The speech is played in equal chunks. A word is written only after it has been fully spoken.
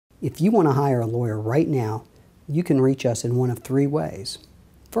If you want to hire a lawyer right now, you can reach us in one of three ways.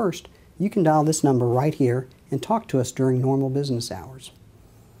 First, you can dial this number right here and talk to us during normal business hours.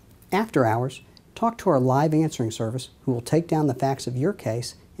 After hours, talk to our live answering service who will take down the facts of your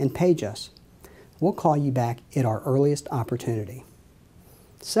case and page us. We'll call you back at our earliest opportunity.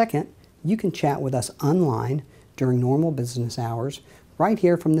 Second, you can chat with us online during normal business hours right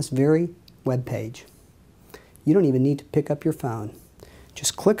here from this very web page. You don't even need to pick up your phone.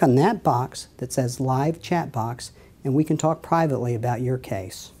 Just click on that box that says Live Chat Box and we can talk privately about your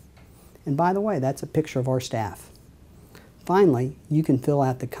case. And by the way, that's a picture of our staff. Finally, you can fill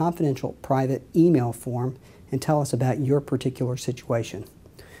out the confidential private email form and tell us about your particular situation.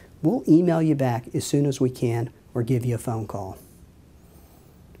 We'll email you back as soon as we can or give you a phone call.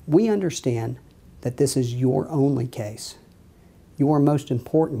 We understand that this is your only case, your most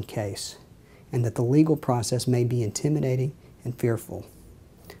important case, and that the legal process may be intimidating and fearful.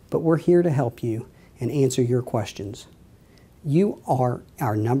 But we're here to help you and answer your questions. You are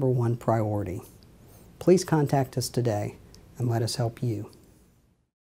our #1 priority. Please contact us today and let us help you.